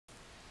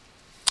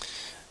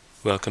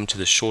Welcome to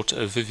the short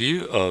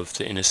overview of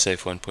the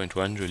InaSAFE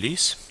 1.1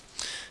 release.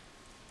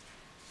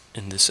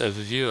 In this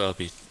overview I'll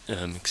be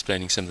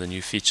explaining some of the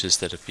new features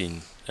that have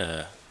been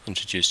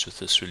introduced with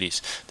this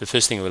release. The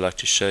first thing I would like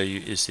to show you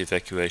is the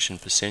evacuation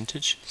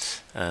percentage,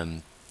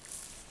 and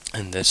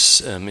this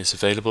is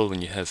available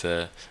when you have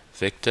a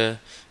vector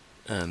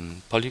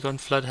polygon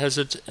flood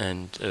hazard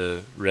and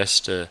a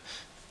raster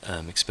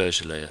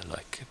exposure layer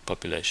like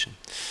population.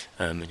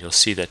 And you'll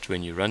see that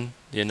when you run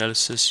the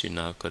analysis, you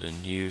now got a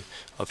new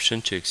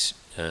option to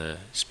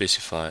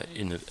specify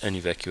an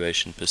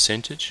evacuation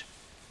percentage.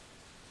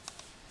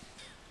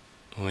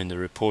 When the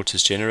report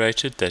is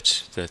generated,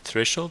 that the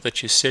threshold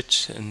that you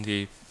set in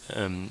the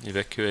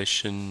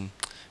evacuation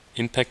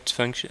impact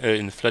function,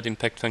 in the flood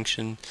impact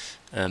function,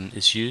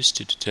 is used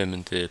to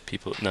determine the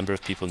number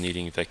of people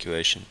needing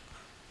evacuation.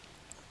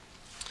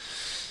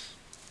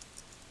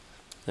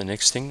 The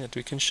next thing that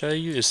we can show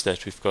you is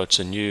that we've got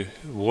a new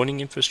warning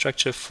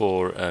infrastructure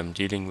for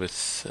dealing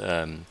with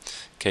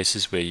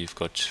cases where you've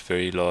got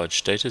very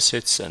large data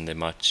sets and they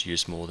might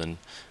use more than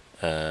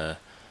the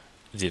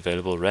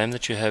available RAM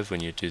that you have when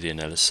you do the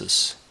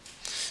analysis.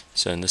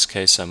 So in this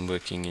case I'm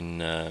working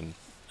in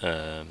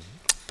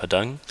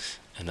Padang,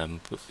 and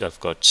I've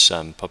got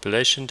some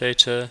population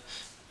data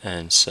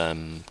and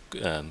some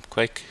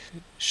quake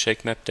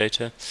shake map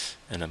data,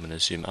 and I'm going to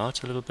zoom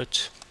out a little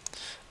bit.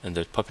 And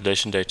the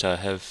population data I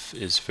have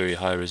is very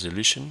high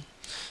resolution,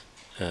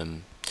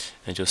 and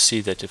you'll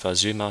see that if I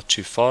zoom out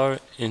too far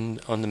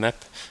on the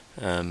map,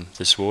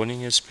 this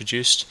warning is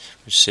produced,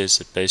 which says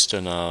that based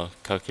on our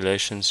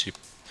calculations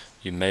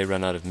you may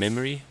run out of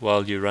memory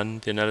while you run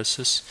the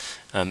analysis.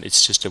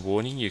 It's just a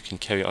warning. You can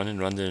carry on and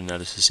run the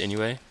analysis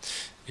anyway.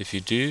 If you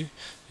do,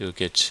 you'll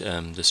get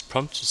this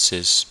prompt. It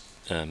says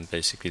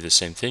basically the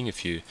same thing.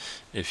 If you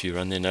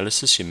run the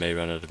analysis, you may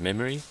run out of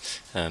memory,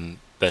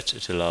 but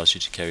it allows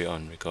you to carry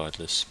on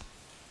regardless.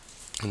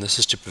 And this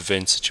is to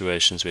prevent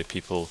situations where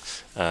people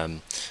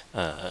run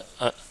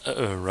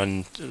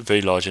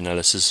very large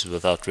analysis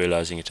without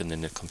realizing it, and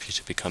then the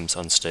computer becomes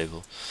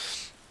unstable.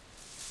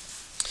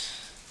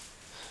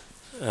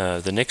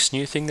 The next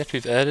new thing that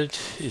we've added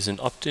is an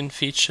opt-in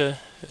feature,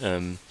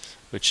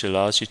 which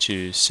allows you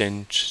to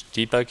send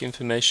debug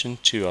information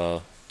to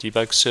our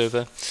debug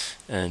server,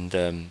 and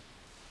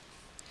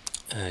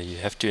you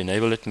have to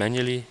enable it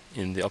manually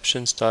in the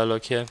options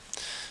dialog here.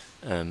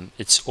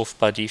 It's off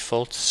by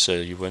default, so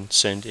you won't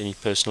send any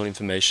personal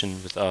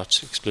information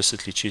without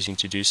explicitly choosing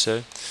to do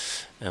so.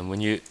 And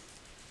when you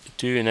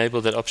do enable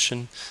that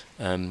option,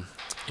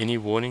 any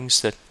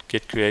warnings that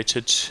get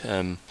created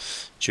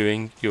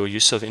during your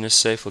use of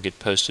InaSAFE will get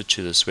posted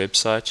to this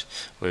website,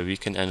 where we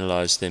can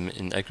analyze them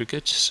in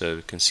aggregate, so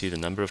we can see the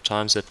number of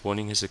times that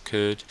warning has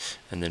occurred,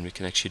 and then we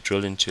can actually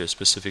drill into a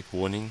specific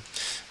warning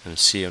and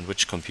see on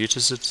which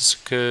computers it has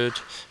occurred,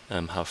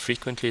 how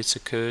frequently it's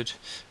occurred,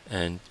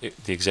 and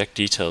the exact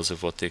details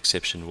of what the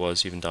exception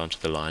was, even down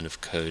to the line of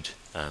code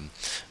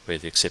where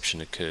the exception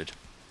occurred.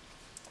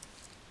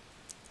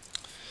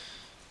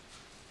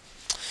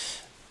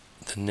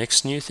 The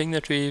next new thing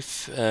that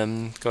we've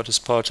got as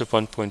part of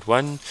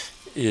 1.1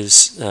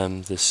 is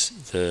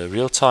the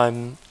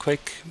real-time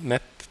quake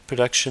map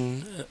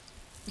production,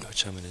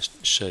 which I'm going to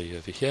show you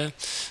over here.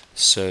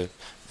 So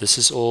this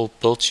is all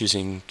built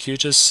using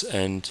QGIS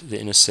and the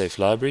InaSAFE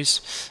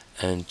libraries,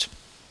 and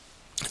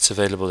it's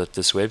available at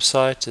this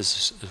website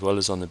as well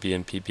as on the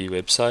BMPB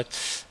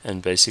website.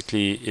 And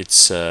basically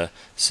it's a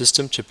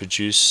system to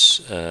produce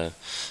a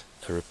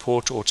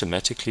report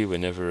automatically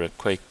whenever a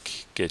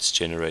quake gets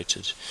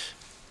generated.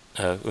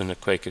 When a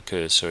quake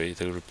occurs,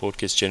 the report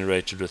gets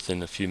generated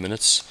within a few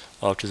minutes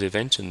after the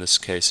event. In this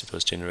case it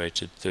was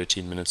generated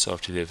 13 minutes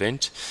after the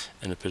event,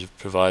 and it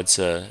provides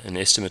an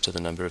estimate of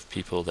the number of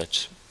people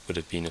that would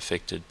have been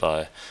affected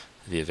by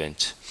the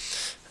event.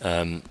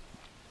 And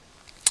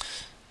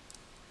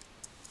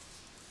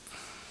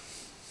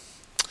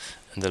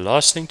the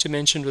last thing to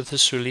mention with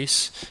this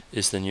release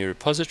is the new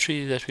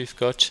repository that we've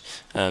got.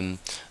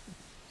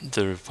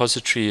 The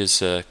repository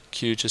is a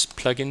QGIS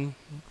plugin,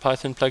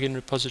 Python plugin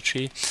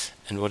repository,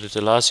 and what it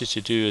allows you to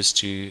do is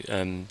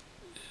to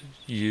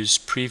use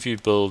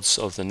preview builds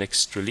of the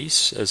next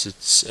release.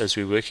 As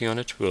we're working on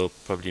it, we'll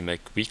probably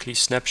make weekly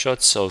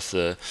snapshots of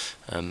the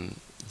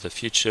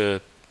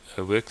future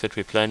work that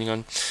we're planning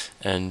on,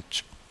 and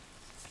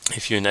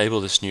if you enable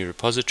this new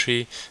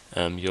repository,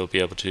 you'll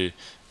be able to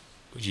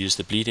use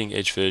the bleeding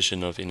edge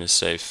version of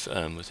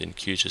InaSAFE within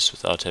QGIS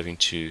without having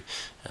to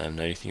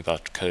know anything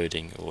about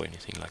coding or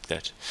anything like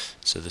that.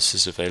 So this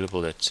is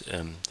available at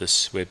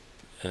this web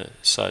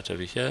site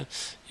over here.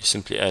 You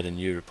simply add a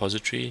new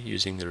repository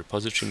using the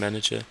repository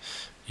manager.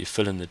 You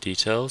fill in the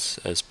details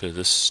as per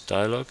this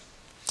dialog,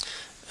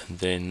 and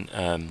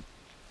then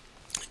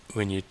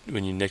when you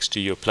next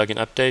do your plugin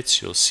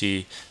updates, you'll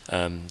see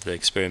the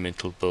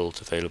experimental build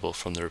available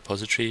from the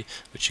repository,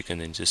 which you can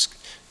then just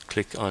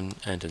click on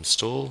and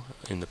install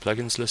in the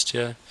plugins list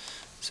here.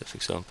 So for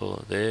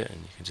example there,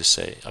 and you can just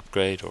say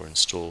upgrade or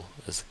install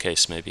as the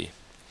case may be.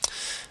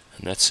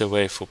 And that's a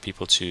way for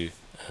people to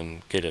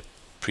get a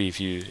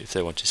preview if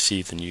they want to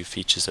see the new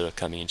features that are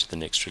coming into the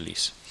next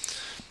release.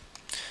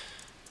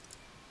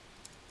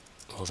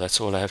 Well,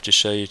 that's all I have to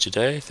show you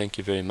today. Thank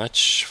you very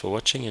much for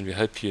watching, and we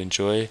hope you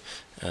enjoy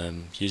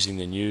using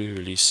the new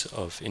release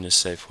of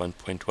InaSAFE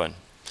 1.1.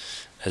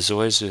 As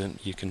always,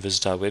 you can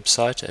visit our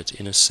website at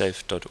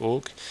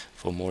InaSAFE.org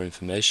for more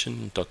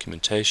information,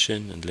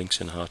 documentation, and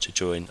links on how to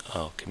join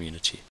our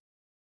community.